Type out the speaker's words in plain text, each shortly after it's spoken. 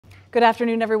Good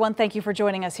afternoon, everyone. Thank you for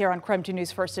joining us here on KREM 2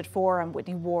 News First at 4. I'm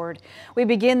Whitney Ward. We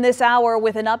begin this hour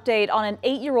with an update on an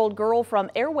 8-year-old girl from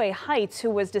Airway Heights who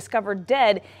was discovered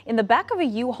dead in the back of a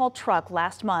U-Haul truck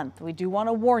last month. We do want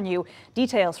to warn you,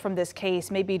 details from this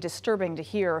case may be disturbing to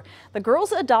hear. The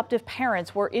girl's adoptive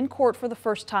parents were in court for the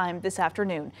first time this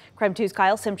afternoon. KREM 2's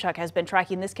Kyle Simchuk has been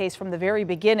tracking this case from the very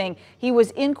beginning. He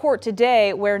was in court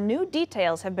today where new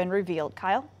details have been revealed.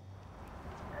 Kyle?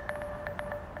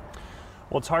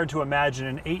 Well, it's hard to imagine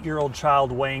an 8-year-old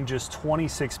child weighing just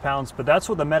 26 pounds, but that's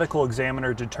what the medical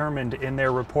examiner determined in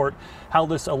their report. How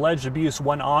this alleged abuse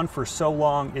went on for so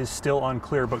long is still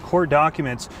unclear, but court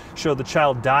documents show the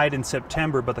child died in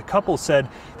September, but the couple said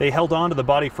they held on to the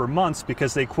body for months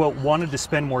because they, quote, wanted to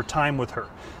spend more time with her.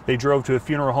 They drove to a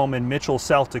funeral home in Mitchell,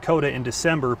 South Dakota in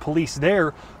December. Police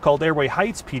there called Airway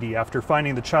Heights PD after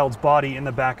finding the child's body in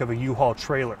the back of a U-Haul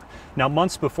trailer. Now,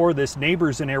 months before this,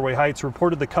 neighbors in Airway Heights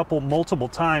reported the couple multiple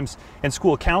times, and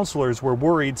school counselors were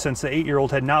worried since the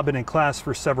 8-year-old had not been in class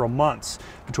for several months.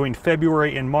 Between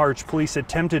February and March, police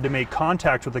attempted to make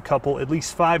contact with the couple at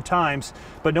least 5 times,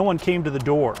 but no one came to the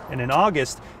door. And in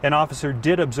August, an officer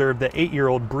did observe the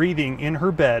 8-year-old breathing in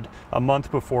her bed a month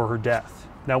before her death.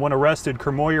 Now, when arrested,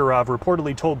 Kermoyerov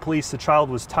reportedly told police the child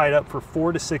was tied up for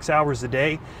 4 to 6 hours a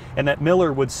day and that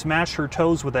Miller would smash her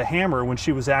toes with a hammer when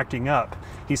she was acting up.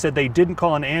 He said they didn't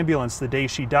call an ambulance the day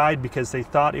she died because they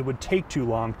thought it would take too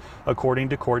long, according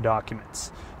to court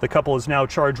documents. The couple is now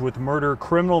charged with murder,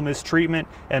 criminal mistreatment,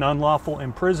 and unlawful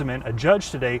imprisonment. A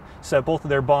judge today set both of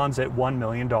their bonds at $1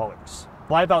 million.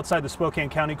 Live outside the Spokane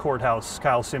County Courthouse,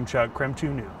 Kyle Simchuk, KREM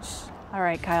 2 News. All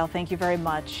right, Kyle, thank you very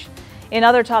much. In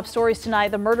other top stories tonight,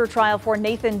 the murder trial for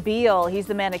Nathan Beal. He's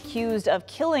the man accused of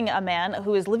killing a man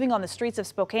who is living on the streets of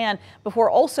Spokane before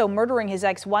also murdering his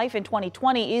ex-wife in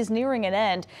 2020 is nearing an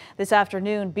end. This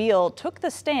afternoon, Beal took the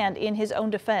stand in his own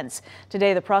defense.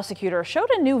 Today, the prosecutor showed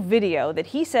a new video that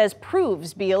he says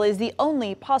proves Beal is the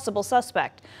only possible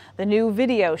suspect. The new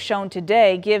video shown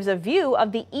today gives a view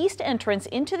of the east entrance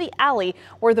into the alley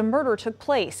where the murder took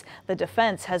place. The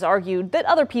defense has argued that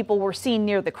other people were seen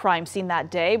near the crime scene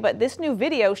that day, but this new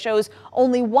video shows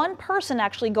only one person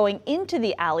actually going into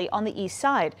the alley on the east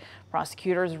side.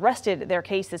 Prosecutors rested their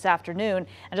case this afternoon,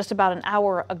 and just about an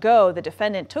hour ago, the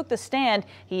defendant took the stand.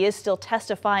 He is still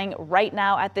testifying right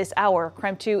now at this hour.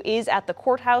 KREM 2 is at the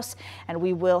courthouse, and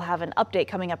we will have an update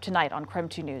coming up tonight on KREM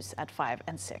 2 News at 5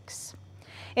 and 6.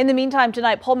 In the meantime,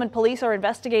 tonight, Pullman police are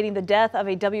investigating the death of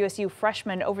a WSU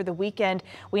freshman over the weekend.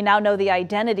 We now know the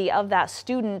identity of that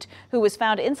student who was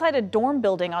found inside a dorm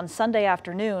building on Sunday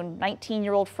afternoon.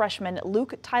 19-year-old freshman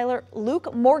Luke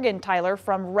Morgan Tyler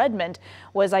from Redmond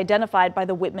was identified by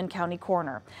the Whitman County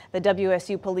coroner. The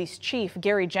WSU police chief,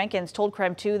 Gary Jenkins, told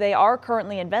KREM 2 they are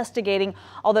currently investigating,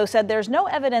 although said there's no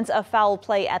evidence of foul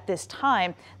play at this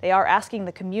time. They are asking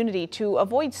the community to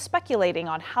avoid speculating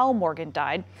on how Morgan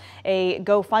died. A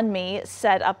GoFundMe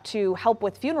set up to help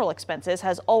with funeral expenses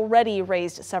has already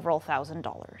raised several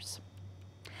 $1,000s.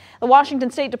 The Washington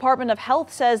State Department of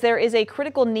Health says there is a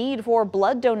critical need for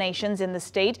blood donations in the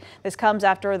state. This comes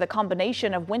after the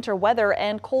combination of winter weather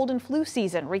and cold and flu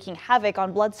season wreaking havoc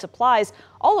on blood supplies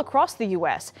all across the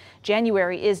U.S.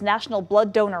 January is National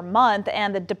Blood Donor Month,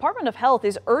 and the Department of Health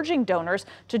is urging donors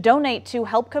to donate to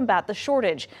help combat the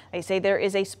shortage. They say there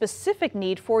is a specific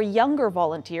need for younger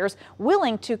volunteers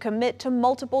willing to commit to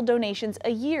multiple donations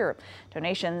a year.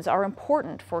 Donations are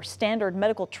important for standard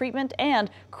medical treatment and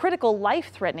critical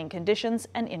life-threatening conditions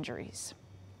and injuries.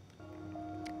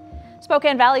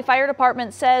 Spokane Valley Fire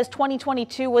Department says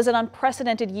 2022 was an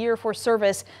unprecedented year for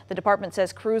service. The department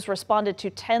says crews responded to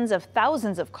tens of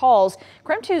thousands of calls.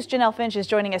 KREM 2's Janelle Finch is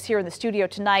joining us here in the studio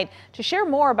tonight to share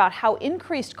more about how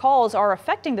increased calls are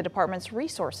affecting the department's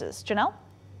resources. Janelle?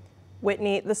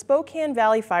 Whitney, the Spokane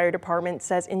Valley Fire Department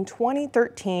says in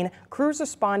 2013, crews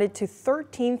responded to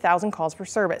 13,000 calls for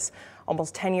service.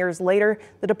 Almost 10 years later,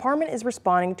 the department is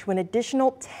responding to an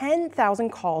additional 10,000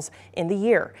 calls in the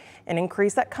year, an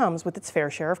increase that comes with its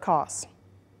fair share of costs.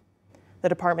 The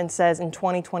department says in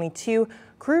 2022,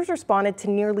 crews responded to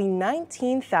nearly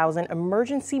 19,000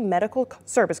 emergency medical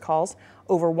service calls,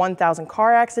 over 1,000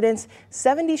 car accidents,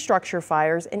 70 structure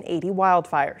fires, and 80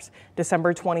 wildfires.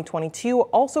 December 2022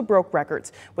 also broke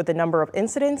records with the number of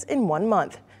incidents in 1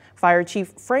 month. Fire Chief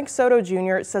Frank Soto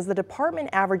Jr. says the department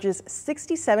averages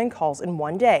 67 calls in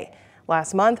 1 day.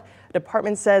 Last month, the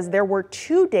department says there were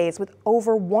 2 days with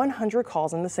over 100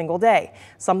 calls in a single day,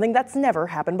 something that's never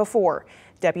happened before.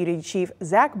 Deputy Chief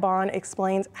Zach Bond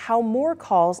explains how more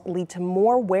calls lead to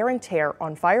more wear and tear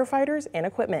on firefighters and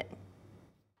equipment.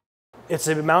 It's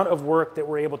the amount of work that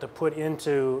we're able to put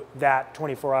into that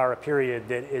 24-hour period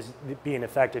that is being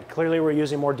affected. Clearly we're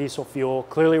using more diesel fuel,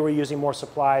 clearly we're using more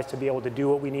supplies to be able to do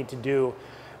what we need to do.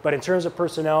 But in terms of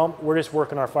personnel, we're just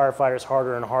working our firefighters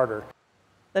harder and harder.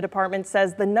 The department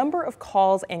says the number of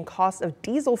calls and cost of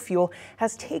diesel fuel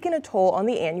has taken a toll on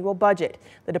the annual budget.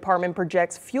 The department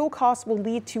projects fuel costs will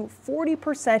lead to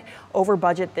 40% over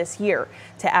budget this year.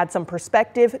 To add some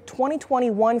perspective,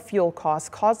 2021 fuel costs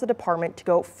caused the department to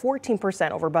go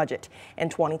 14% over budget. In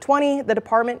 2020, the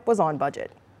department was on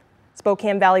budget.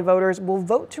 Spokane Valley voters will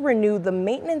vote to renew the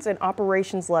Maintenance and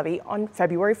Operations Levy on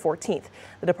February 14th.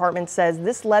 The department says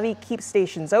this levy keeps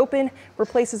stations open,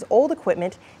 replaces old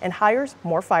equipment, and hires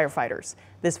more firefighters.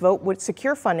 This vote would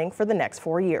secure funding for the next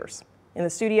 4 years. In the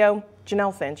studio,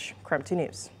 Janelle Finch, KREM 2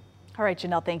 News. All right,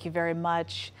 Janelle, thank you very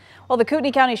much. Well, the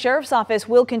Kootenai County Sheriff's Office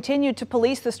will continue to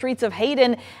police the streets of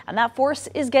Hayden, and that force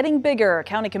is getting bigger.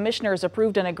 County commissioners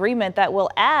approved an agreement that will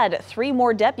add 3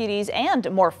 more deputies and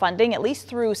more funding, at least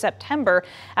through September.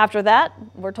 After that,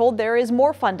 we're told there is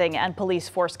more funding and police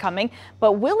force coming.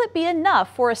 But will it be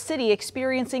enough for a city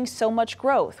experiencing so much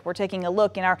growth? We're taking a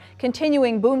look in our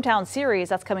continuing Boomtown series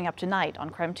that's coming up tonight on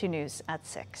KREM 2 News at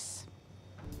 6.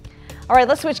 All right,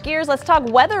 let's switch gears. Let's talk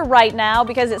weather right now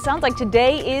because it sounds like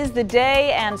today is the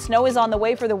day and snow is on the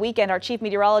way for the weekend. Our chief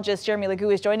meteorologist, Jeremy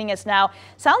Legou, is joining us now.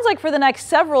 Sounds like for the next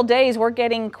several days, we're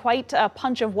getting quite a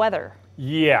punch of weather.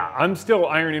 Yeah, I'm still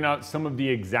ironing out some of the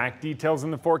exact details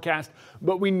in the forecast,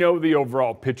 but we know the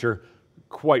overall picture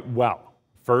quite well.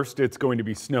 First, it's going to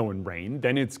be snow and rain.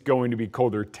 Then it's going to be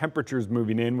colder temperatures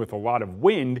moving in with a lot of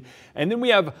wind. And then we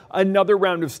have another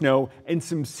round of snow and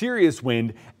some serious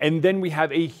wind. And then we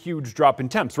have a huge drop in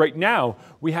temps. Right now,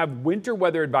 we have winter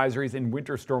weather advisories and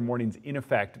winter storm warnings in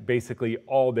effect basically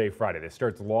all day Friday. This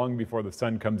starts long before the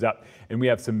sun comes up. And we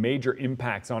have some major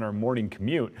impacts on our morning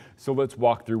commute. So let's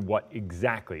walk through what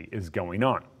exactly is going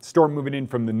on. Storm moving in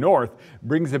from the north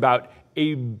brings about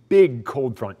a big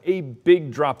cold front, a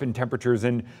big drop in temperatures,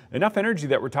 and enough energy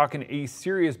that we're talking a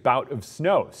serious bout of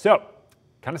snow. So,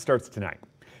 kind of starts tonight.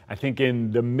 I think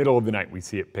in the middle of the night we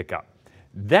see it pick up.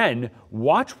 Then,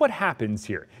 watch what happens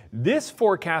here. This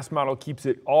forecast model keeps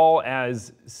it all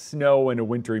as snow and a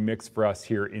wintry mix for us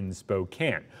here in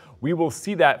Spokane. We will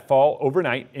see that fall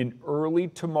overnight and early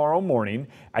tomorrow morning.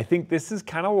 I think this is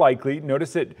kind of likely.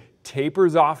 Notice it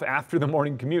tapers off after the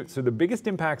morning commute. So the biggest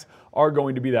impacts are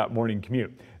going to be that morning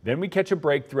commute. Then we catch a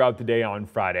break throughout the day on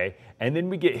Friday, and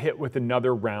then we get hit with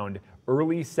another round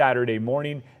early Saturday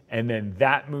morning, and then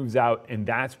that moves out, and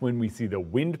that's when we see the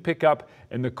wind pick up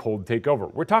and the cold take over.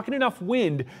 We're talking enough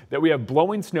wind that we have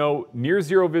blowing snow, near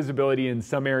zero visibility in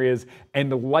some areas,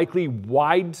 and likely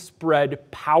widespread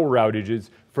power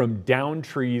outages from downed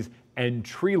trees and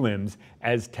tree limbs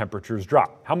as temperatures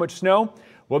drop. How much snow?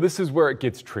 Well, this is where it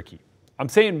gets tricky. I'm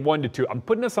saying 1 to 2. I'm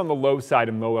putting us on the low side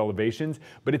in low elevations,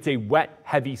 but it's a wet,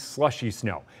 heavy, slushy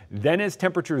snow. Then as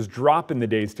temperatures drop in the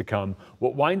days to come,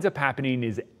 what winds up happening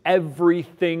is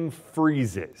everything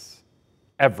freezes.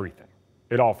 Everything.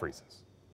 It all freezes.